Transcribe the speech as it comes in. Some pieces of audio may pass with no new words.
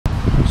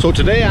So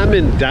today I'm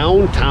in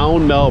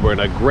downtown Melbourne,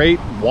 a great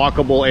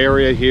walkable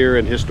area here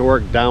in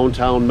historic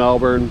downtown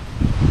Melbourne,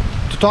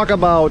 to talk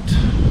about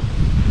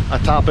a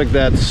topic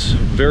that's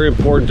very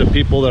important to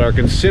people that are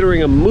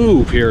considering a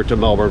move here to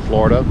Melbourne,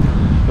 Florida.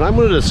 And I'm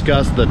going to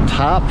discuss the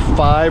top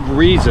 5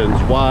 reasons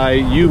why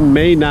you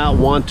may not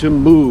want to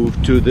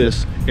move to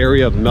this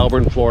area of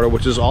Melbourne, Florida,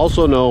 which is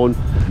also known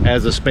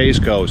as the Space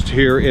Coast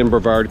here in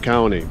Brevard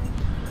County.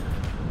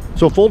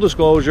 So full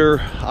disclosure,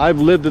 I've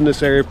lived in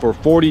this area for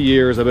 40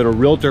 years. I've been a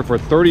realtor for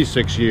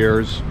 36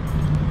 years,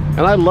 and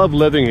I love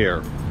living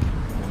here.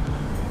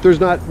 There's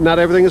not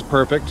everything is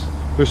perfect.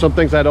 There's some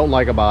things I don't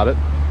like about it.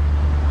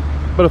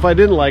 But if I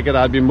didn't like it,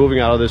 I'd be moving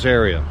out of this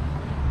area.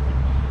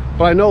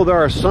 But I know there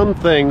are some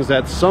things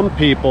that some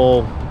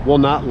people will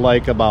not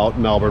like about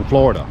Melbourne,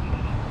 Florida.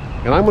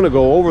 And I'm going to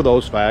go over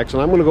those facts,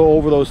 and I'm going to go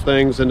over those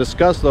things and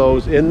discuss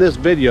those in this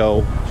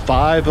video.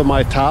 5 of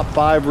my top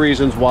 5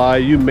 reasons why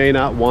you may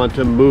not want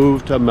to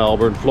move to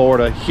Melbourne,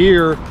 Florida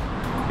here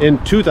in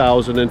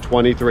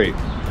 2023.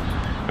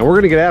 And we're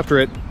going to get after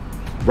it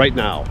right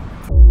now.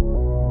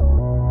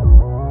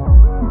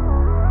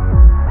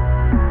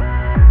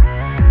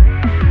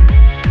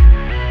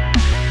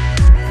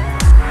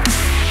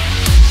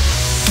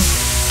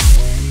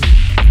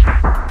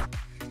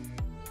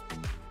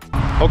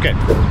 Okay,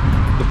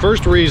 the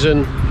first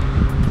reason,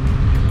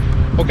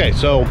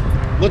 so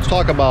let's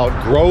talk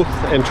about growth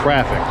and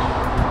traffic,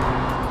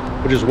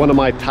 which is one of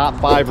my top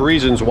 5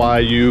 reasons why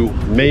you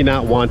may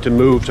not want to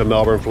move to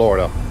Melbourne,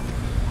 Florida.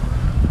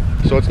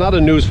 So it's not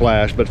a news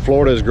flash, but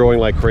Florida is growing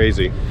like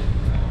crazy.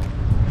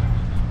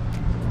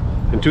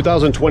 In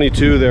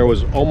 2022, there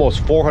was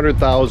almost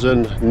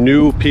 400,000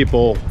 new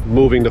people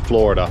moving to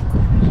Florida.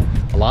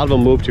 A lot of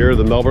them moved here to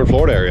the Melbourne,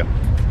 Florida area.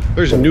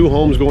 There's new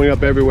homes going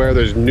up everywhere.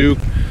 There's new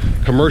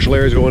commercial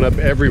areas going up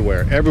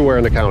everywhere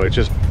in the county.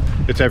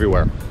 It's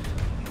everywhere.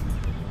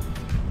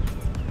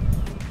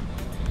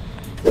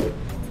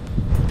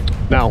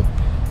 Now,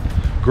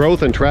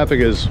 growth and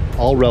traffic is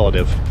all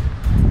relative.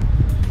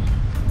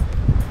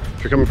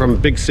 If you're coming from a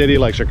big city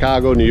like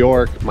Chicago, New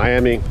York,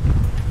 Miami,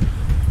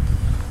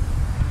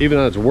 even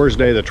on its worst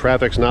day, the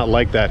traffic's not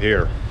like that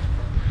here.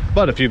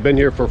 But if you've been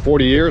here for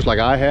 40 years like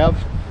I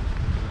have,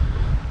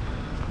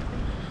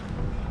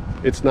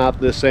 it's not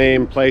the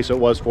same place it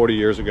was 40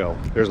 years ago.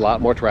 There's a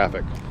lot more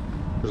traffic.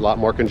 There's a lot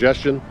more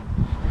congestion.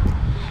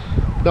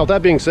 Now, with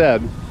that being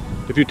said,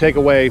 if you take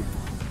away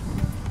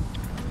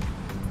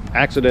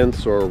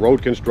accidents or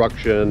road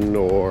construction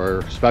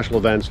or special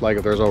events, like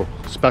if there's a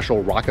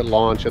special rocket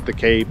launch at the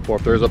Cape, or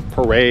if there's a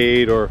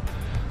parade or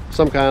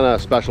some kind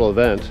of special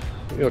event,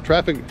 you know,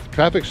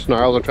 traffic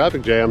snarls and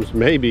traffic jams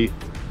maybe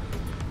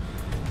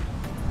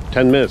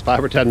 10 minutes,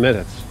 5 or 10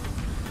 minutes.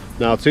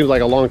 Now, it seems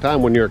like a long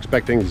time when you're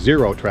expecting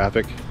zero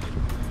traffic,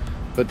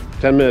 but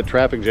 10-minute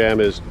traffic jam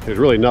is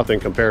really nothing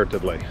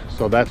comparatively.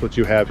 So that's what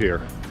you have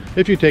here,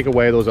 if you take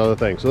away those other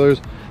things. So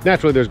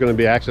naturally there's going to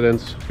be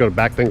accidents. It's going to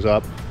back things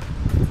up.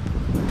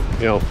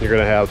 You know, you're going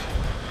to have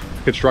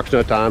construction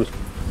at times.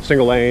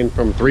 Single lane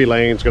from 3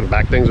 lanes going to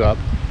back things up.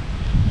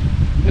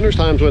 And there's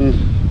times when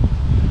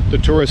the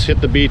tourists hit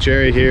the beach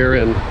area here,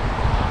 and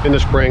in the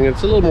spring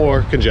it's a little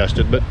more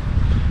congested, but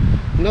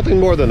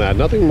nothing more than that.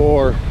 Nothing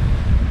more.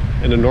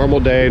 In a normal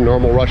day,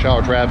 normal rush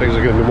hour traffic is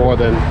going to be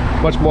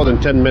much more than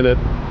 10-minute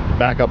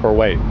backup or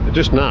wait. It's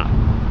just not.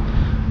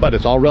 But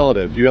it's all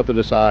relative. You have to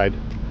decide.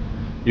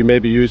 You may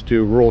be used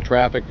to rural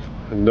traffic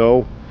and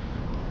no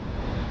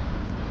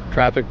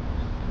traffic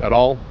at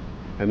all,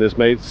 and this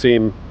may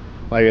seem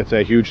like it's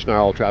a huge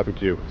snarl of traffic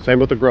to you. Same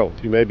with the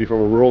growth. You may be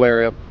from a rural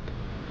area,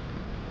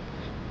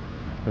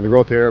 and the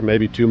growth here may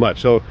be too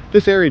much. So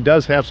this area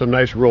does have some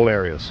nice rural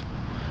areas.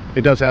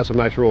 It does have some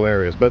nice rural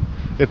areas, but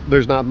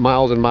there's not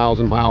miles and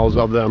miles and miles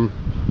of them,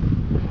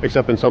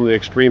 except in some of the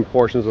extreme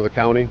portions of the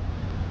county.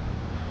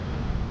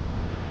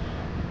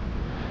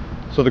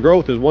 So the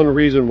growth is one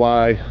reason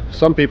why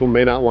some people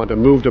may not want to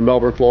move to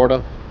Melbourne,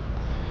 Florida,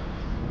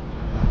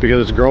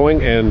 because it's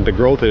growing and the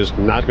growth is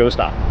not going to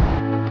stop.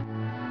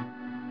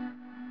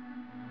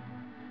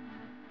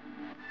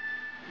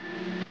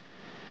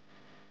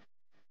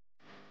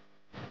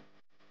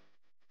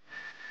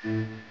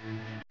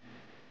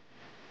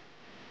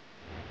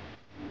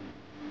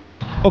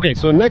 Okay,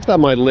 so next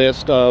on my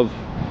list of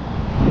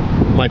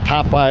my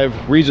top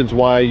 5 reasons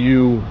why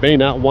you may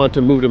not want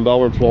to move to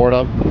Melbourne,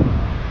 Florida,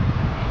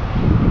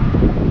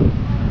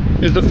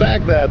 is the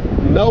fact that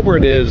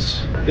Melbourne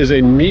is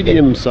a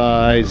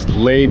medium-sized,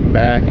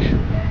 laid-back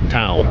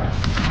town.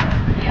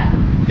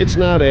 It's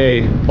not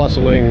a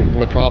bustling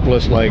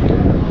metropolis like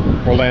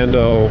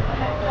Orlando,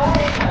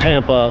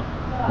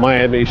 Tampa,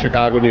 Miami,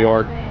 Chicago, New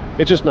York.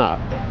 It's just not.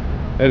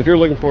 And if you're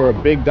looking for a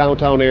big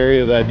downtown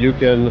area that you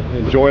can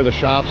enjoy the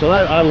shops, and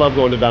I love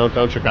going to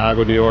downtown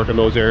Chicago, New York, and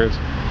those areas.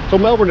 So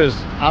Melbourne is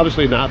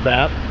obviously not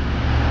that.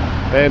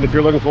 And if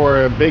you're looking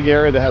for a big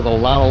area that has a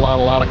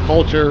lot of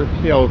culture,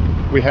 you know,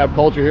 we have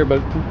culture here,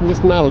 but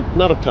it's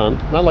not a ton,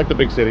 not like the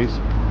big cities.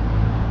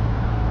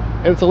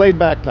 And it's a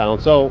laid-back town,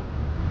 so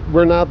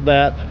we're not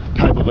that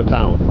type of a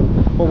town.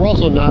 but we're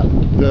also not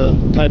the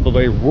type of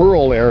a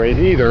rural area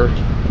either,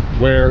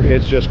 where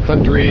it's just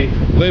country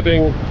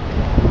living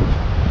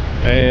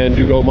and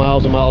you go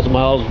miles and miles and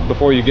miles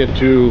before you get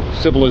to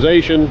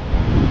civilization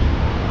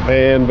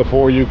and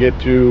before you get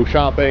to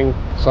shopping.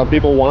 Some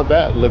people want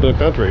that, live in the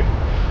country.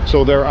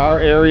 So there are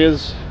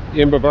areas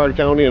in Brevard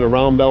County and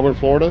around Melbourne,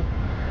 Florida,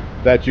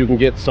 that you can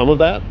get some of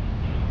that,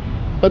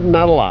 but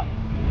not a lot.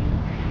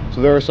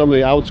 So there are some of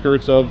the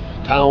outskirts of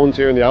towns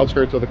here in the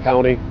outskirts of the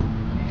county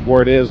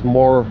where it is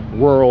more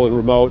rural and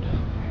remote,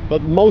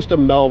 but most of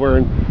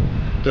Melbourne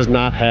does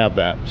not have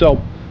that.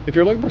 So if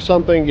you're looking for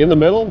something in the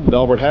middle,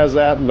 Melbourne has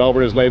that.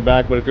 Melbourne is laid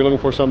back. But if you're looking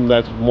for something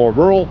that's more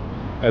rural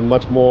and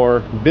much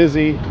more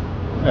busy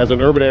as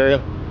an urban area,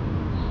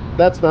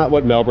 that's not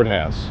what Melbourne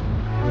has.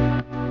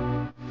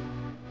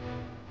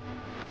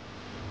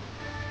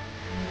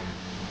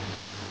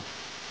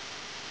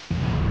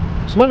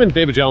 So my name is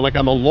David Jelinek.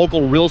 I'm a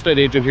local real estate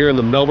agent here in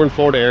the Melbourne,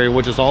 Florida area,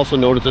 which is also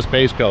known as the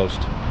Space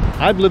Coast.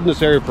 I've lived in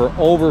this area for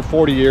over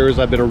 40 years.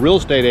 I've been a real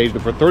estate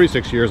agent for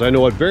 36 years. I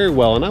know it very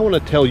well, and I want to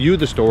tell you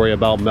the story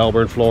about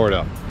Melbourne,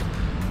 Florida.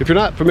 If you're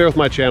not familiar with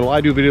my channel,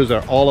 I do videos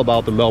that are all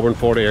about the Melbourne,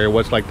 Florida area,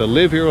 what it's like to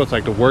live here, what it's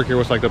like to work here,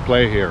 what it's like to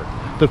play here.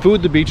 The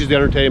food, the beaches, the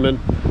entertainment,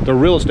 the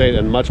real estate,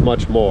 and much,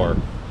 much more.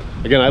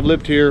 Again, I've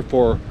lived here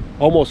for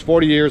almost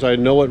 40 years. I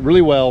know it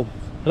really well,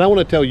 and I want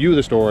to tell you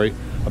the story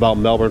about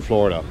Melbourne,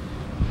 Florida.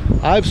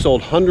 I've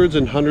sold hundreds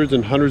and hundreds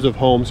and hundreds of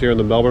homes here in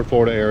the Melbourne,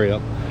 Florida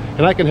area,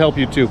 and I can help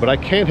you too, but I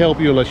can't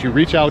help you unless you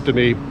reach out to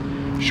me,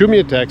 shoot me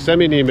a text, send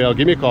me an email,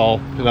 give me a call,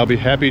 and I'll be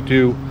happy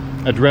to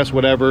address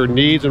whatever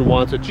needs and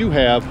wants that you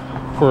have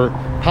for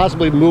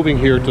possibly moving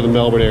here to the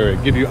Melbourne area,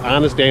 give you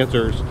honest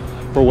answers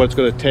for what it's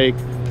going to take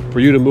for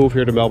you to move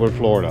here to Melbourne,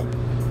 Florida.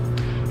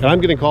 And I'm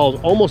getting calls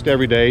almost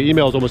every day,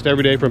 emails almost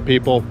every day from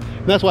people,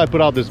 and that's why I put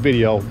out this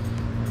video.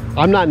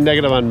 I'm not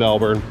negative on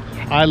Melbourne.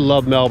 I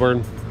love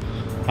Melbourne.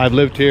 I've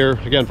lived here,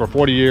 again, for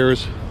 40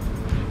 years.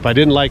 If I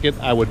didn't like it,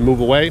 I would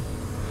move away.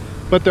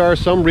 But there are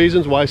some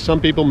reasons why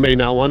some people may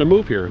not want to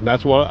move here. And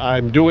that's what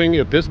I'm doing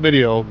at this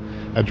video,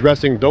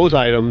 addressing those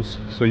items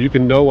so you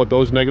can know what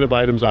those negative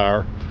items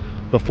are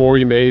before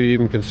you may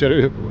even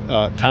consider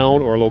a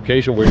town or a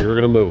location where you're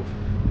going to move.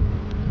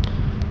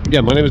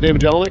 Again, my name is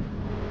David Jelinek.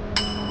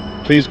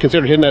 Please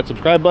consider hitting that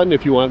subscribe button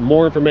if you want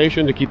more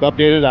information to keep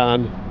updated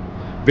on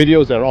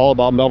videos that are all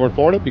about Melbourne,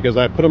 Florida, because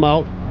I put them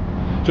out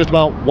just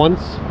about one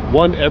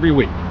every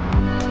week.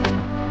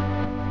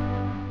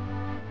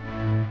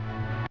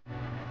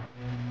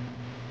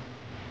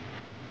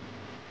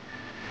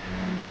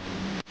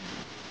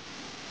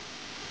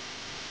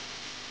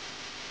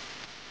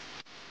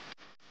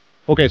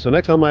 Okay, so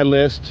next on my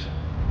list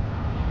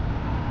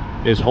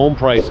is home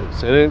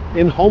prices. And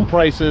in home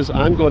prices,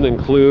 I'm going to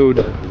include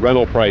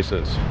rental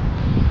prices.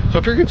 So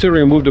if you're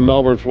considering a move to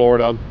Melbourne,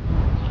 Florida,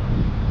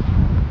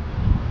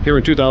 here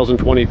in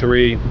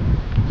 2023,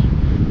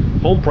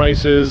 home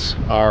prices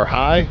are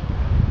high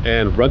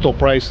and rental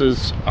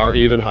prices are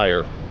even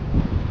higher.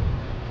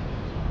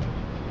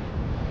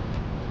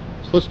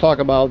 So let's talk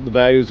about the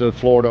values of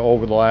Florida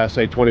over the last,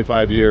 say,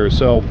 25 years.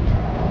 So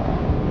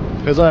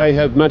as I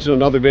have mentioned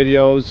in other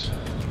videos,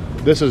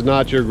 this is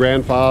not your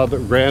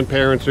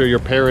grandparents or your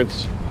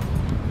parents'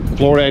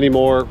 Florida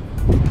anymore.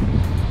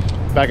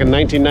 Back in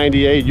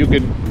 1998, you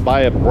could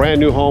buy a brand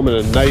new home in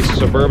a nice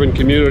suburban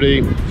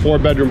community,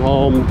 4-bedroom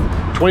home,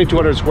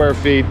 2,200 square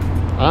feet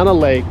on a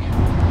lake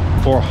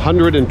for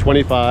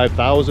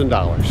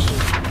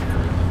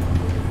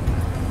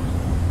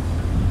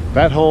 $125,000.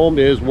 That home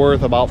is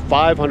worth about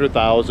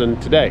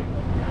 $500,000 today.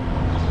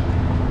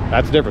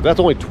 That's different. That's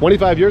only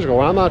 25 years ago.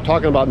 I'm not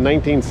talking about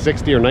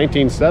 1960 or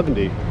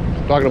 1970.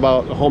 I'm talking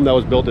about a home that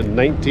was built in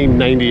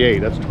 1998.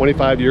 That's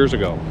 25 years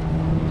ago.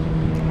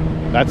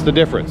 That's the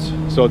difference.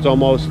 So it's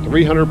almost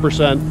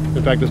 300%.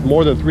 In fact, it's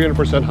more than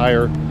 300%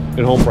 higher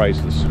in home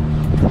prices.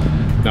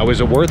 Now, is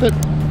it worth it?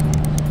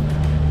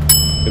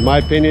 In my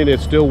opinion,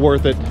 it's still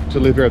worth it to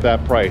live here at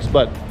that price.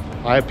 But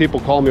I have people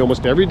call me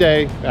almost every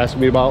day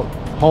asking me about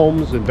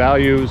homes and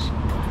values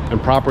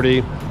and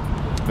property.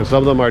 And some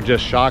of them are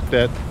just shocked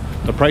at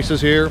the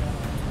prices here.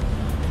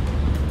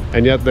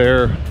 And yet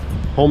their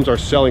homes are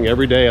selling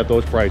every day at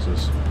those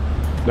prices.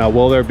 Now,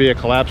 will there be a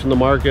collapse in the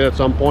market at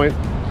some point?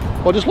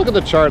 Well, just look at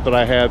the chart that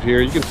I have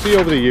here. You can see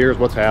over the years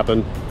what's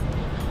happened.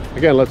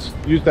 Again, let's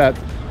use that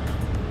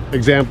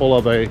example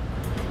of a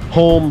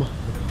home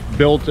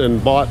built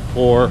and bought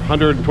for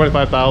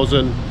 $125,000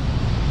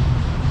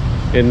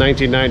 in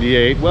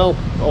 1998. Well,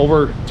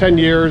 over 10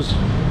 years,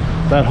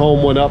 that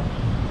home went up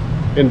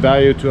in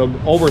value to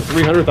over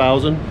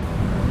 $300,000.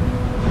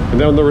 And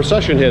then the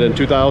recession hit in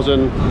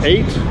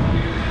 2008.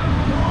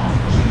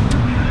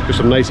 There's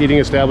some nice eating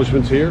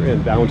establishments here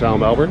in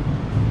downtown Melbourne.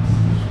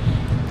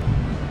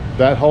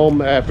 That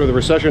home, after the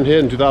recession hit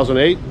in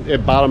 2008,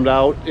 it bottomed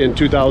out in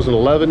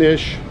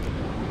 2011-ish,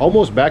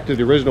 almost back to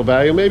the original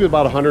value, maybe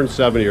about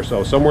 170 or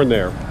so, somewhere in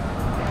there.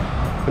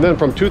 And then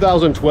from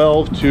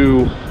 2012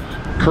 to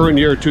current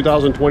year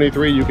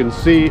 2023, you can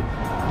see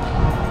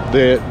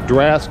the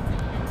drastic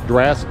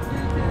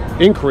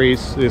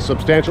increase, the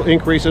substantial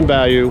increase in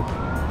value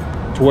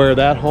to where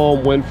that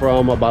home went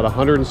from about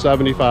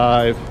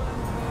 175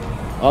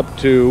 up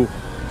to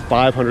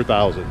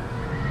 500,000.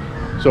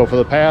 So for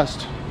the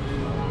past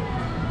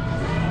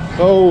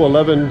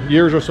 11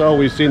 years or so,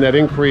 we've seen that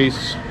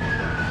increase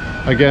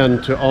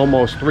again to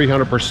almost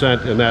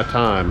 300% in that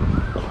time.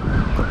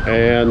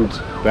 And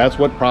that's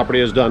what property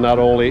has done, not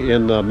only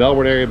in the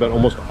Melbourne area but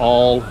almost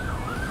all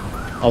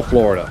of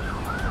Florida.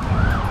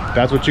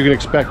 That's what you can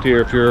expect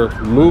here if you're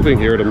moving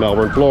here to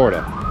Melbourne,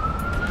 Florida.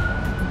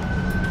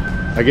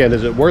 Again,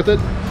 is it worth it?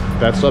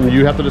 That's something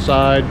you have to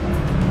decide.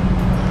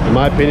 In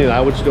my opinion,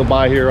 I would still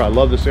buy here. I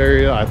love this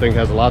area. I think it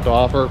has a lot to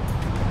offer.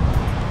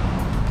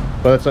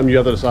 But that's something you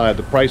have to decide.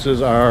 The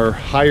prices are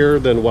higher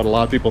than what a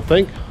lot of people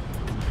think.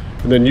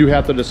 And then you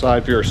have to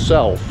decide for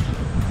yourself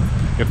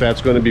if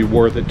that's going to be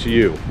worth it to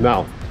you.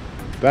 Now,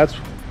 that's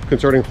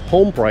concerning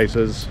home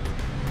prices.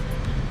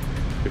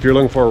 If you're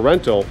looking for a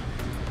rental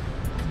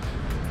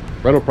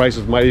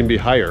prices might even be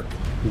higher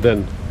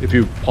than if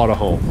you bought a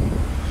home.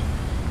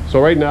 So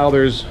right now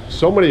there's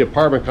so many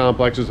apartment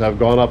complexes have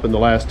gone up in the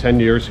last 10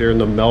 years here in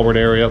the Melbourne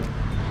area.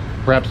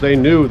 Perhaps they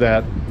knew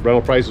that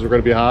rental prices were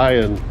going to be high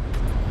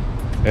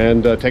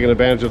and taking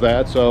advantage of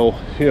that. So,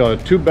 you know, a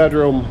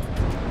 2-bedroom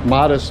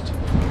modest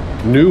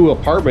new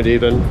apartment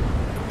even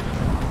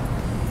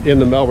in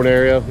the Melbourne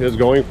area is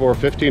going for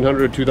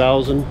 $1,500 to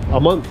 $2,000 a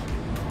month.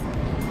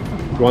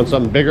 If you want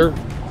something bigger,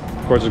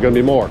 of course it's going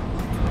to be more.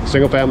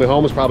 Single family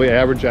home is probably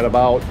average at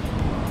about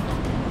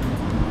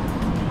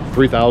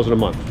 $3,000 a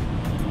month.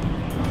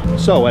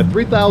 So at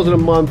 $3,000 a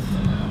month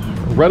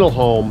rental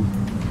home,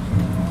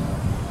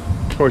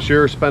 of course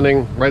you're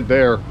spending right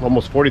there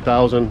almost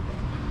 $40,000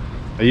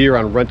 a year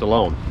on rent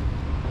alone.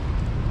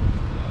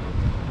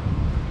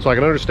 So I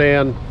can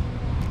understand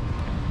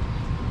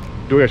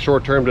doing a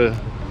short term to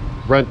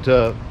rent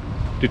to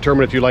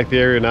determine if you like the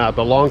area or not,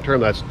 but long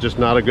term that's just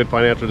not a good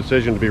financial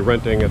decision to be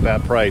renting at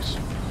that price.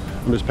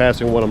 I'm just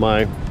passing one of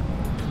my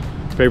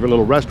favorite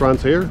little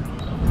restaurants here,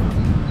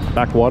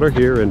 Backwater,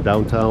 here in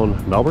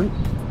downtown Melbourne,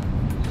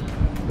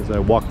 as I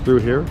walk through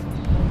here.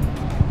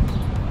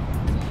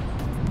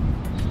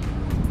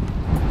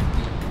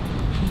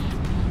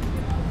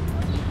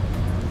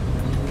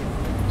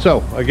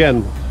 So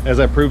again, as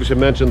I previously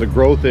mentioned, the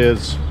growth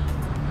is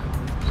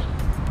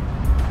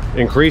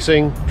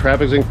increasing,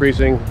 traffic's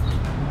increasing.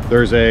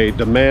 There's a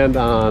demand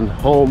on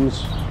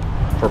homes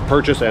for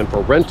purchase and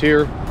for rent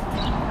here,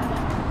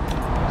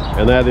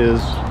 and that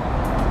is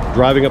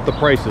driving up the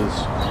prices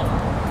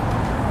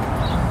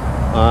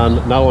on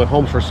not only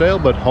homes for sale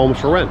but homes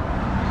for rent.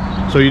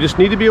 So you just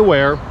need to be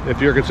aware,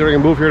 if you're considering a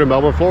move here to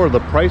Melbourne, Florida,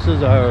 the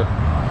prices are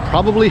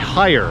probably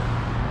higher.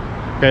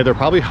 Okay, they're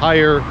probably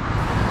higher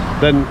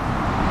than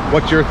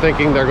what you're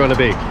thinking they're going to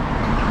be.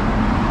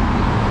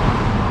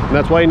 And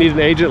that's why you need an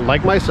agent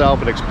like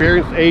myself, an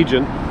experienced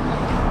agent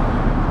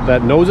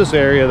that knows this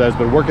area, that has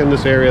been working in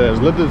this area, that has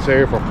lived in this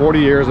area for 40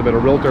 years. I've been a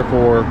realtor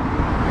for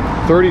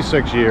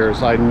 36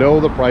 years. I know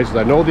the prices,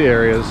 I know the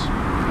areas,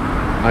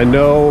 I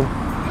know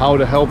how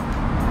to help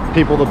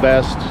people the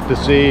best to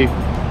see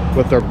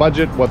with their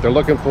budget what they're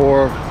looking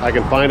for. I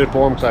can find it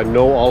for them because I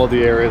know all of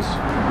the areas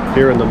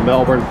here in the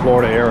Melbourne,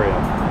 Florida area.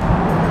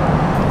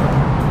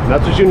 And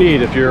that's what you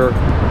need if you're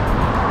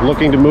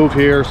looking to move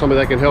here,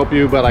 somebody that can help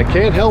you. But I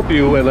can't help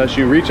you unless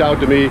you reach out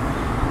to me.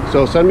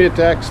 So send me a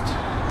text,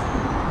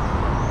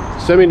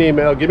 send me an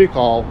email, give me a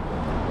call.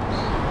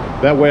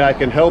 That way I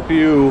can help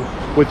you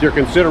with your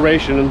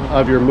consideration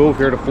of your move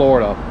here to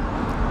Florida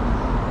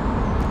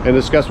and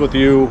discuss with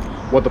you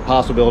what the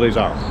possibilities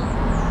are.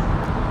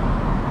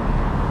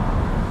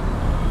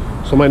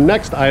 So my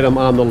next item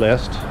on the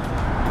list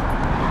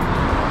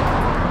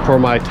for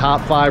my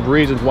top 5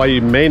 reasons why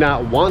you may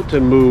not want to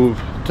move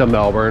to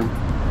Melbourne,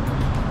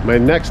 my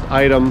next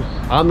item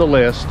on the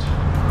list,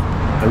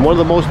 and one of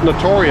the most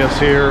notorious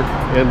here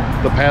in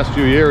the past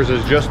few years,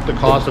 is just the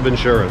cost of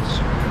insurance.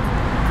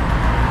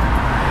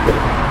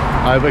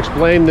 I've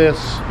explained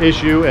this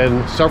issue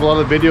in several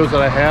other videos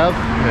that I have,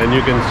 and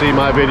you can see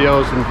my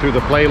videos and through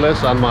the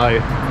playlist on my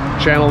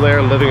channel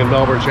there, Living in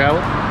Melbourne channel.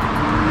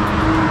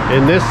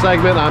 In this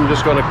segment, I'm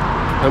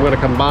going to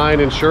combine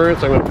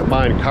insurance. I'm going to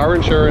combine car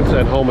insurance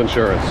and home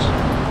insurance,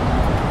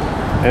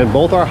 and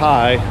both are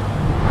high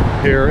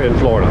here in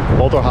Florida.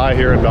 Both are high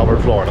here in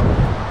Melbourne, Florida.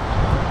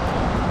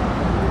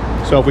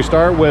 So if we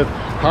start with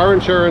car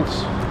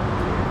insurance,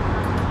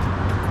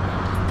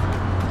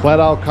 flat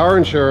out car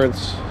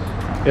insurance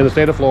in the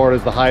state of Florida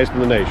is the highest in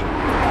the nation.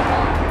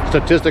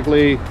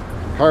 Statistically,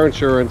 car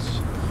insurance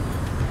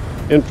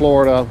in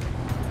Florida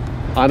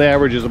on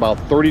average is about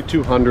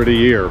 $3,200 a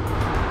year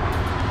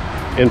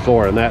in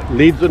Florida, and that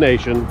leads the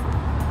nation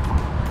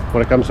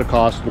when it comes to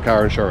cost in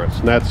car insurance.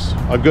 And that's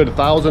a good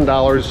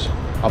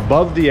 $1,000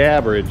 above the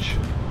average,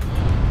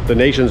 the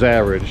nation's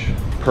average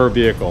per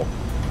vehicle.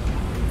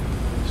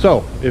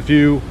 So if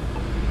you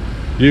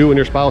and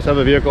your spouse have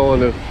a vehicle,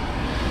 and if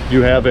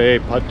you have a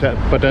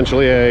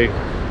potentially a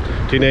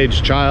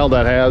teenage child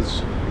that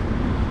has,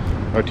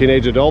 or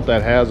teenage adult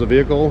that has a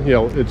vehicle, you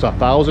know, it's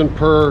 $1,000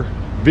 per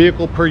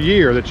vehicle per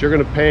year that you're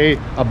going to pay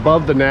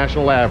above the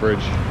national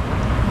average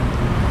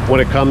when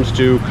it comes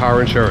to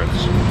car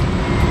insurance.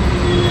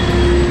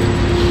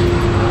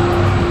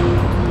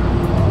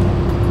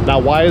 Now,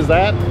 why is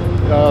that?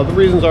 The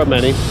reasons are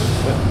many,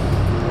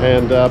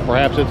 and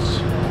perhaps it's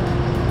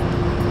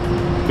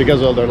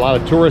because there are a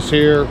lot of tourists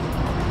here,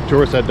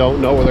 tourists that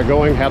don't know where they're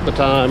going half the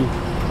time.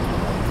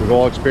 We've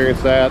all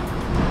experienced that.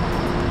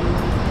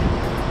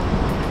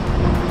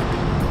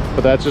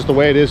 But that's just the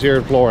way it is here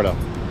in Florida.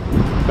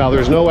 Now,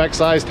 there's no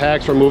excise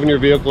tax for moving your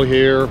vehicle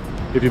here.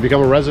 If you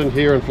become a resident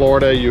here in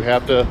Florida, you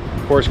have to,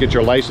 of course, get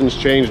your license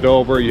changed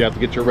over. You have to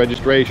get your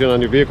registration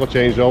on your vehicle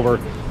changed over.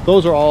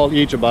 Those are all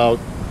each about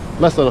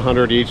less than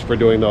 100 each for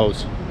doing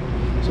those.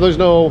 So there's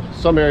no,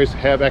 some areas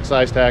have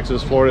excise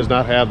taxes. Florida does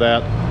not have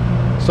that.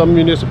 Some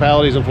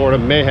municipalities in Florida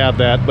may have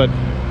that, but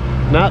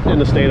not in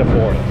the state of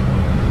Florida.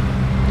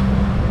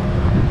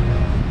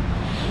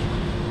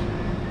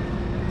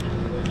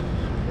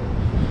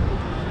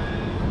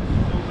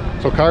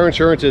 So car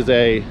insurance is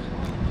a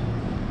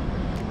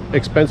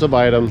expensive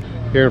item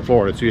here in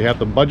Florida, so you have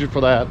to budget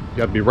for that.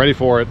 You have to be ready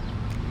for it.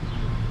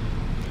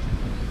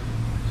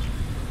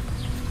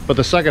 But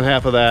the second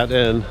half of that,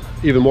 and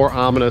even more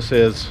ominous,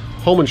 is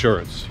home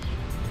insurance.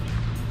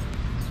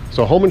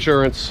 So home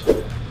insurance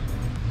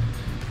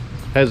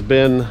has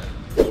been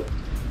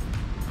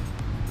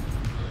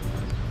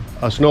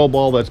a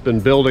snowball that's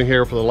been building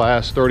here for the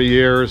last 30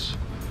 years,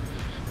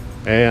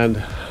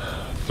 and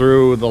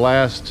through the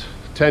last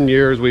 10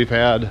 years we've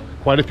had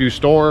quite a few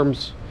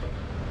storms,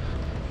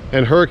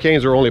 and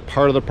hurricanes are only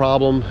part of the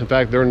problem. In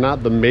fact, they're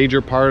not the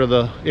major part of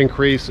the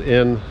increase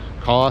in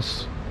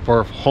costs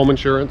for home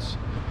insurance.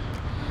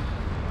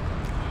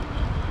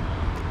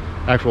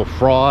 Actual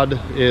fraud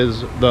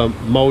is the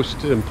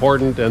most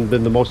important and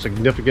been the most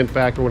significant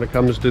factor when it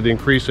comes to the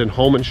increase in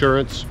home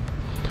insurance.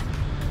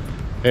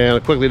 And I'll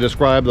quickly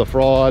describe the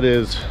fraud.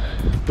 Is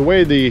the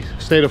way the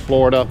state of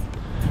Florida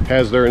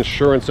has their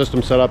insurance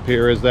system set up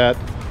here is that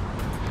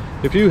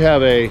if you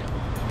have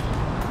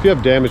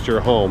damage to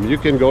your home, you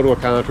can go to a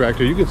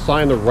contractor, you can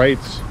sign the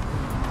rights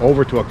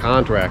over to a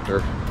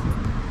contractor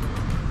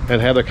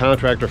and have the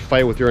contractor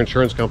fight with your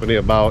insurance company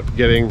about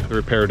getting the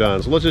repair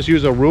done. So let's just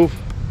use a roof,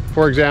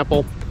 for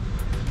example.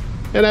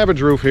 An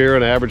average roof here,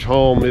 an average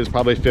home is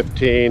probably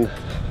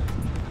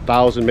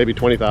 $15,000, maybe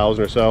 $20,000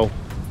 or so.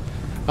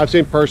 I've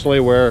seen personally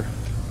where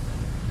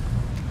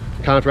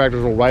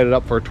contractors will write it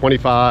up for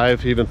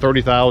 $25,000, even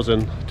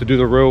 $30,000 to do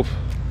the roof.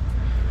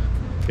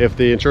 If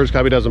the insurance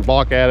company doesn't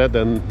balk at it,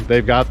 then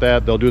they've got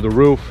that. They'll do the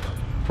roof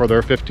for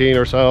their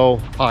 $15,000 or so,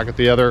 pocket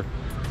the other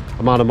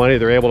amount of money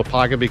they're able to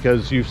pocket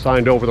because you've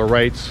signed over the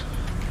rights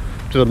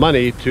to the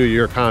money to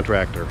your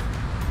contractor.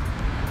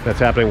 That's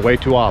happening way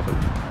too often.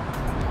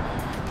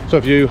 So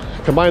if you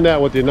combine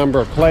that with the number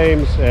of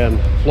claims, and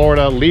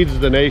Florida leads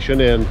the nation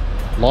in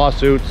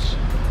lawsuits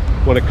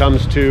when it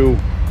comes to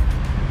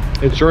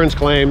insurance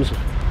claims,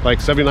 like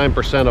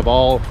 79% of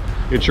all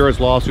insurance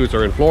lawsuits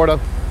are in Florida.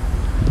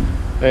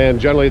 And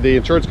generally the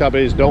insurance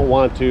companies don't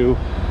want to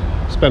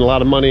spend a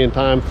lot of money and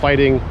time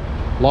fighting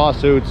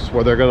lawsuits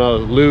where they're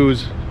going to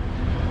lose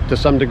to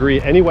some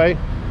degree anyway.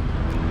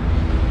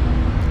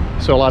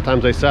 So a lot of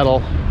times they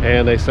settle,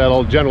 and they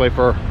settle generally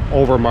for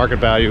over market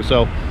value.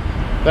 So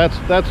that's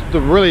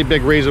the really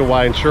big reason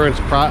why insurance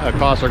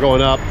costs are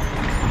going up.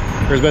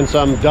 There's been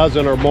some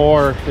dozen or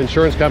more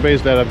insurance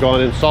companies that have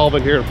gone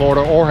insolvent here in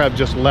Florida, or have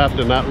just left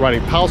and not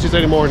writing policies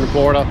anymore in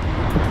Florida.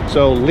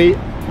 So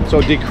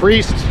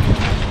decreased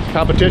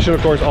competition,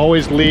 of course,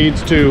 always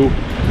leads to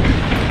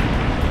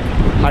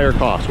higher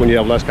costs when you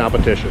have less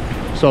competition.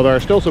 So there are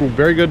still some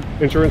very good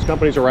insurance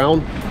companies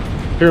around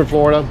here in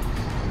Florida.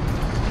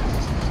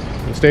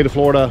 The state of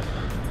Florida,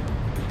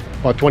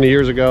 about 20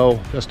 years ago,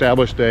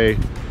 established a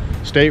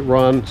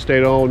state-run,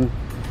 state-owned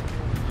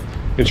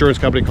insurance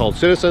company called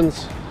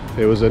Citizens.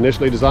 It was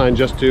initially designed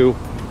just to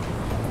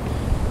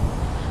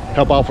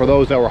help out for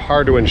those that were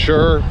hard to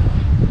insure,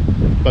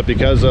 but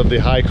because of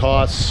the high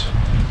costs,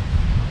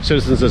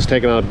 Citizens has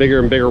taken on a bigger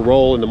and bigger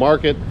role in the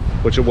market,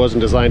 which it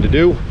wasn't designed to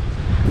do.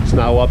 It's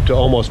now up to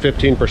almost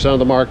 15% of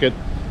the market.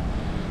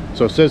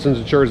 So Citizens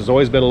Insurance has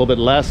always been a little bit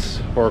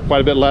less, or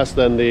quite a bit less,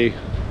 than the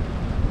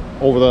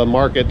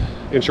over-the-market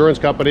insurance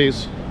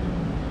companies,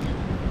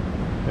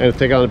 and it's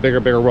taken on a bigger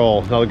and bigger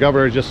role. Now the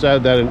governor just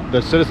said that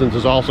the Citizens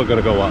is also going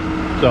to go up.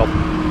 So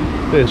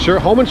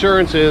home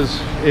insurance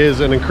is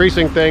an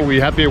increasing thing. We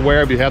have to be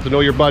aware of. You have to know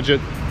your budget.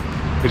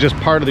 It's just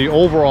part of the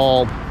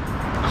overall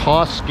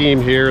cost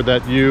scheme here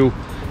that you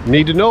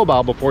need to know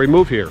about before you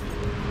move here.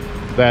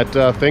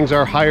 That things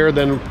are higher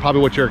than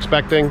probably what you're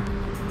expecting.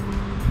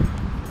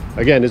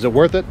 Again, is it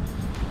worth it?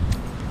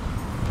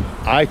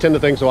 I tend to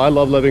think so. I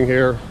love living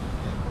here.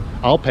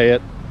 I'll pay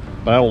it,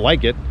 but I don't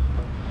like it.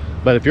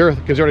 But if you're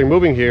considering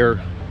moving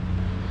here,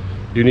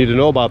 you need to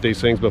know about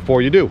these things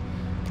before you do.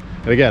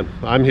 And again,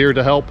 I'm here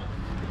to help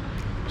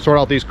sort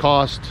out these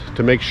costs,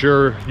 to make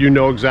sure you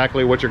know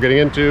exactly what you're getting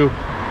into,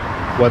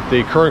 what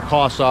the current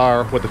costs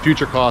are, what the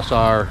future costs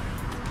are,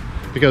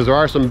 because there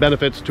are some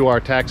benefits to our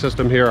tax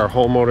system here, our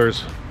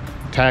homeowners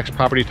tax,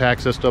 property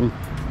tax system.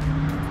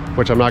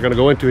 which I'm not going to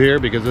go into here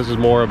because this is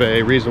more of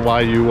a reason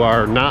why you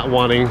are not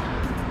wanting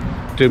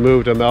to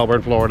move to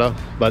Melbourne, Florida.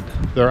 But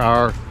there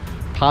are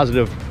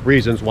positive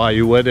reasons why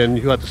you would, and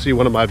you have to see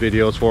one of my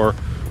videos for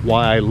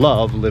why I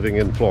love living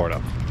in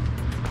Florida.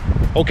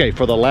 Okay,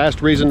 for the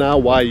last reason now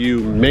why you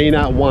may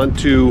not want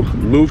to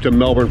move to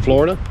Melbourne,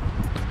 Florida,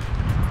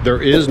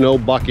 there is no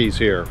Buc-ee's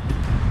here.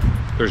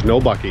 There's no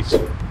Buc-ee's.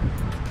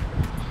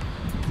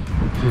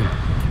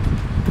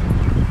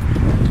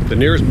 The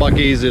nearest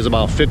Buc-ee's is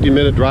about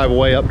 50-minute drive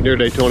away up near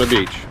Daytona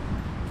Beach.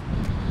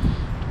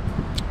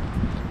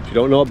 If you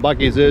don't know what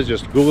Buc-ee's is,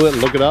 just Google it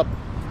and look it up.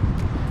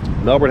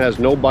 Melbourne has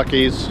no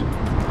Buc-ee's,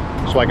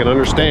 so I can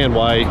understand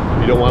why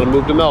you don't want to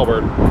move to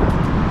Melbourne,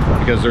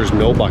 because there's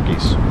no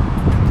Buc-ee's.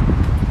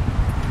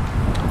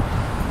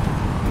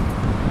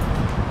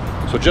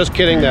 So just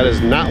kidding, that is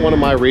not one of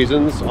my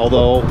reasons,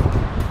 although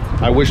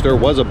I wish there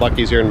was a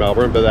Buc-ee's here in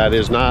Melbourne, but that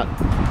is not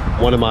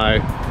one of my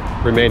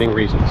remaining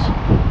reasons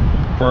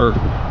for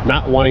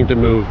not wanting to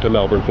move to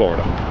Melbourne,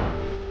 Florida.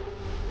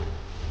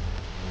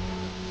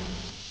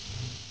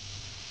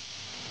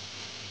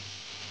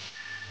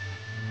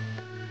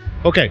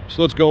 Okay,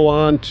 so let's go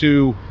on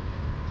to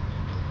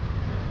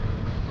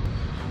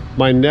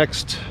my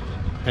next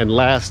and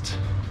last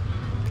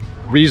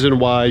reason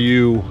why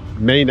you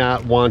may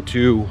not want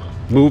to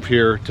move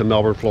here to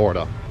Melbourne,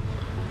 Florida.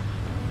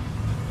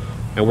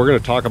 And we're going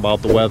to talk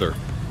about the weather.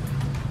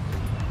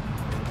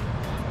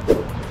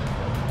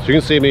 So you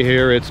can see me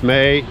here, it's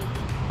May,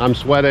 I'm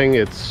sweating,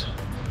 it's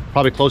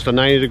probably close to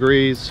 90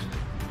 degrees.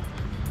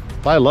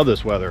 But I love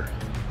this weather.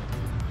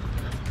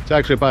 It's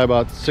actually probably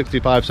about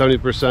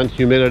 65–70%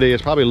 humidity.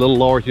 It's probably a little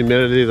lower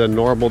humidity than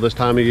normal this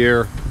time of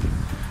year.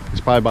 It's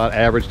probably about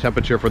average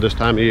temperature for this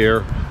time of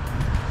year.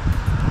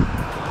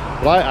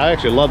 But I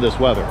actually love this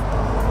weather.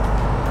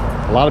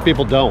 A lot of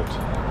people don't.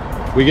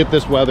 We get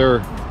this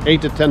weather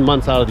 8 to 10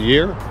 months out of the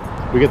year.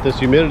 We get this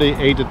humidity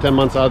 8 to 10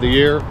 months out of the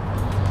year.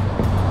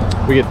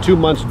 We get 2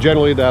 months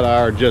generally that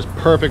are just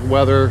perfect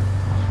weather,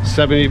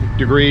 70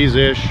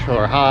 degrees-ish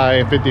or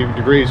high, 50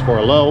 degrees for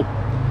a low.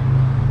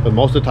 But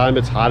most of the time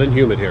it's hot and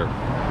humid here.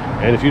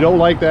 And if you don't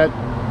like that,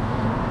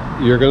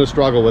 you're gonna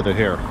struggle with it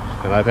here.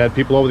 And I've had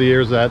people over the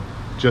years that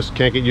just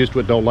can't get used to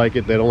it, don't like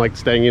it. They don't like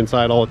staying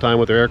inside all the time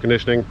with their air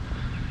conditioning.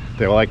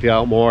 They like to get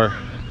out more.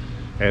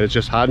 And it's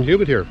just hot and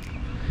humid here.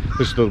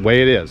 This is the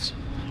way it is.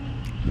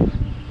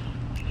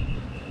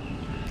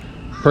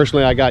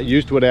 Personally, I got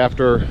used to it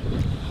after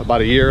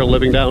about a year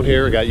living down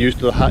here. I got used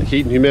to the hot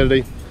heat and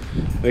humidity.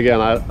 And again,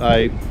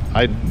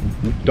 I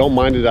don't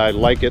mind it. I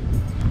like it,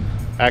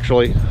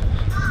 actually.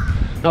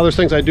 Now, there's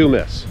things I do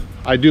miss.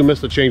 I do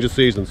miss the change of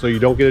seasons, so you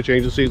don't get a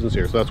change of seasons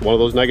here. So that's one of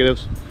those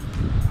negatives,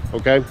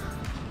 okay?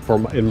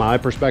 In my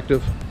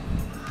perspective,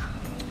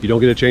 you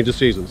don't get a change of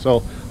seasons.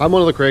 So I'm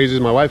one of the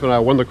crazies. My wife and I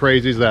are one of the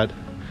crazies that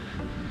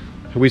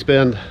we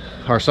spend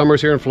our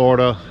summers here in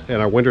Florida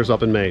and our winters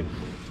up in Maine.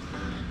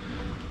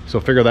 So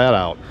figure that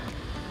out.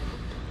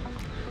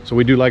 So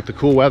we do like the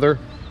cool weather,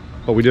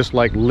 but we just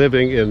like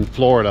living in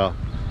Florida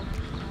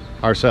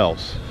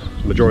ourselves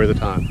the majority of the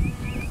time.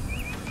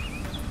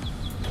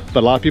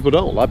 But a lot of people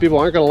don't. A lot of people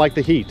aren't going to like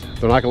the heat.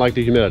 They're not going to like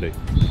the humidity.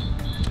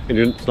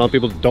 And some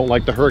people don't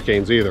like the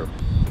hurricanes either.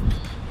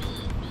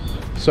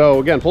 So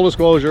again, full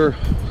disclosure,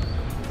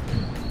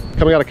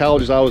 coming out of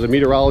college, I was a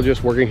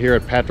meteorologist working here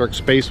at Patrick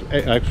Space,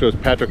 actually it was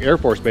Patrick Air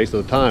Force Base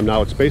at the time,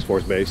 now it's Space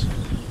Force Base.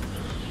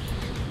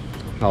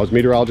 I was a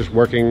meteorologist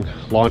working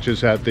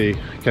launches at the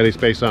Kennedy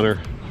Space Center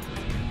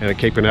and at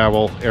Cape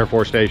Canaveral Air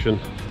Force Station.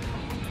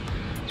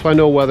 So I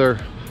know weather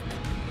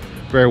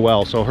very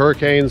well. So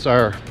hurricanes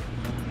are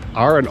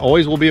and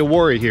always will be a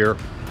worry here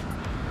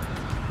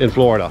in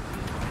Florida.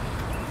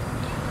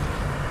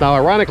 Now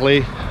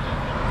ironically,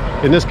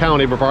 in this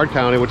county, Brevard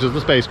County, which is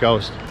the Space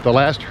Coast, the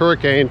last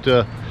hurricane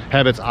to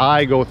have its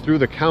eye go through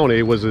the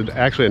county was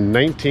actually in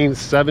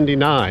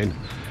 1979,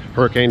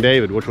 Hurricane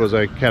David, which was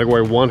a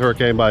Category 1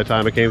 hurricane by the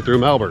time it came through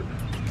Melbourne.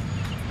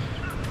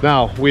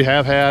 Now, we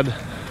have had,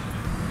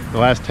 the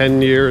last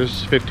 10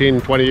 years,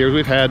 15, 20 years,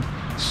 we've had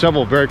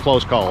several very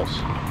close calls.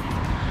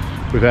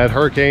 We've had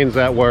hurricanes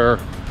that were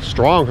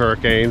strong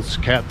hurricanes,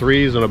 Cat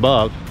 3s and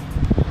above,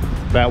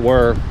 that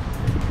were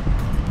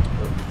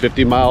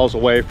 50 miles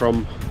away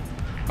from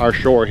our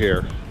shore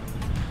here,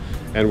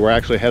 and we're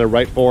actually headed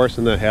right for us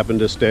and then happened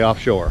to stay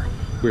offshore.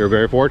 We were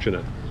very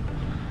fortunate.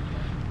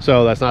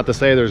 So that's not to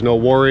say there's no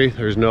worry,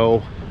 there's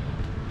not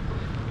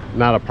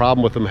a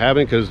problem with them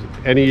having, because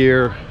any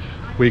year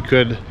we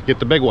could get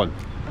the big one.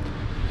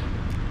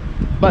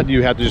 But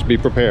you have to just be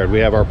prepared. We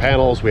have our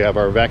panels, we have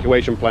our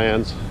evacuation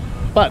plans,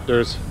 but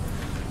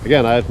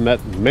again, I've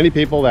met many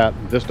people that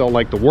just don't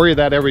like to worry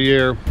that every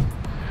year.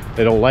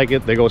 They don't like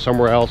it, they go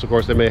somewhere else. Of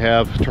course, they may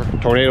have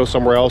tornadoes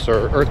somewhere else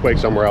or earthquakes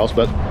somewhere else,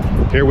 but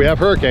here we have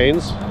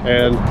hurricanes,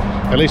 and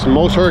at least in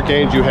most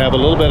hurricanes, you have a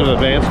little bit of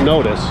advance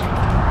notice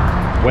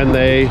when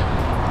they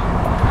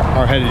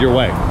are headed your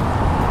way.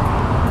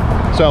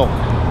 So,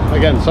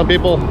 again, some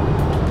people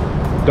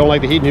don't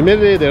like the heat and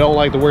humidity, they don't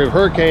like the worry of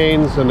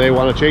hurricanes, and they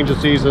want to change the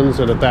seasons,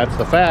 and if that's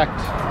the fact,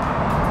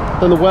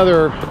 then the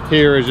weather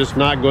here is just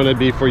not going to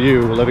be for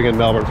you living in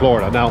Melbourne,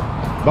 Florida. Now,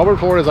 Melbourne,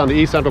 Florida is on the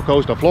east central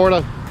coast of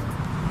Florida.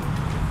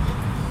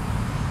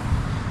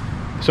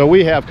 So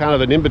we have kind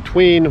of an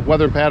in-between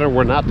weather pattern.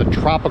 We're not the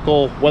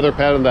tropical weather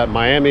pattern that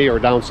Miami or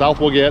down south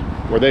will get,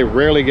 where they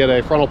rarely get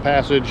a frontal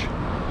passage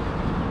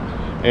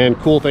and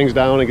cool things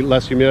down and get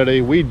less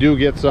humidity. We do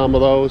get some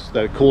of those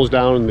that it cools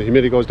down and the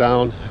humidity goes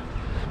down,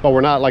 but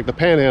we're not like the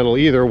Panhandle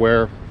either,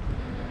 where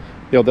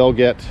they'll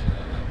get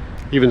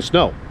even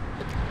snow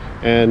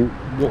and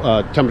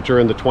temperature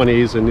in the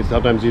 20s and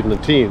sometimes even the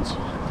teens.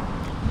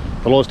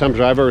 The lowest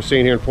temperature I've ever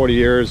seen here in 40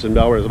 years in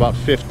Melbourne is about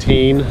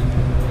 15.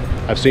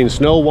 I've seen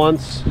snow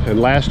once, and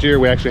last year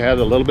we actually had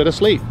a little bit of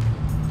sleet,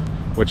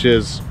 which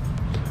is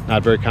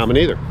not very common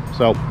either.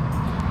 So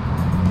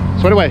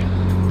anyway,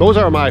 those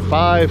are my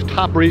 5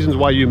 top reasons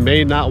why you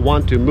may not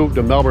want to move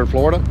to Melbourne,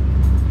 Florida.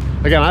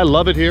 Again, I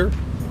love it here,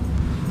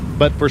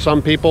 but for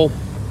some people,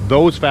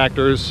 those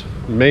factors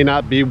may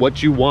not be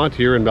what you want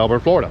here in Melbourne,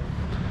 Florida.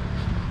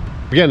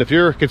 Again, if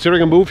you're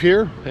considering a move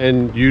here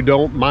and you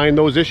don't mind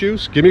those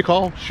issues, give me a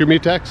call, shoot me a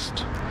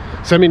text,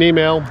 send me an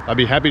email. I'd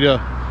be happy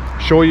to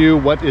show you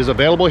what is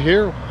available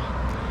here.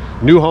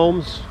 New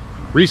homes,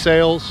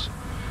 resales,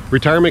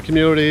 retirement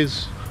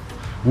communities,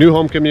 new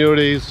home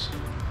communities,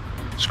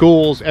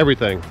 schools,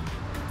 everything.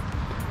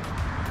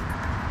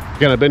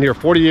 Again, I've been here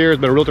 40 years,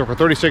 been a realtor for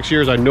 36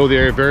 years. I know the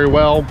area very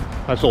well.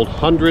 I've sold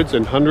hundreds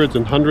and hundreds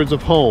and hundreds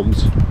of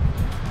homes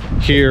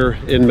here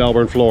in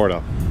Melbourne,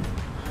 Florida,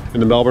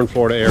 in the Melbourne,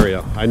 Florida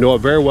area. I know it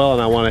very well,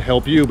 and I want to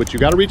help you, but you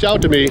got to reach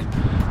out to me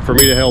for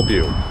me to help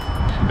you.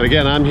 And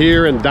again, I'm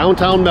here in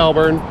downtown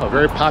Melbourne, a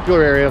very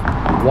popular area,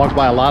 walked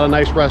by a lot of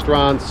nice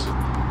restaurants.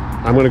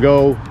 I'm going to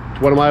go to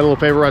one of my little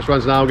favorite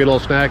restaurants now, get a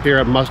little snack here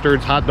at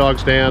Mustard's Hot Dog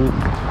Stand.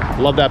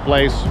 Love that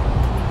place.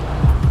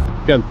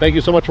 Again, thank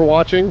you so much for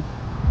watching.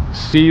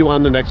 See you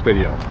on the next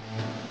video.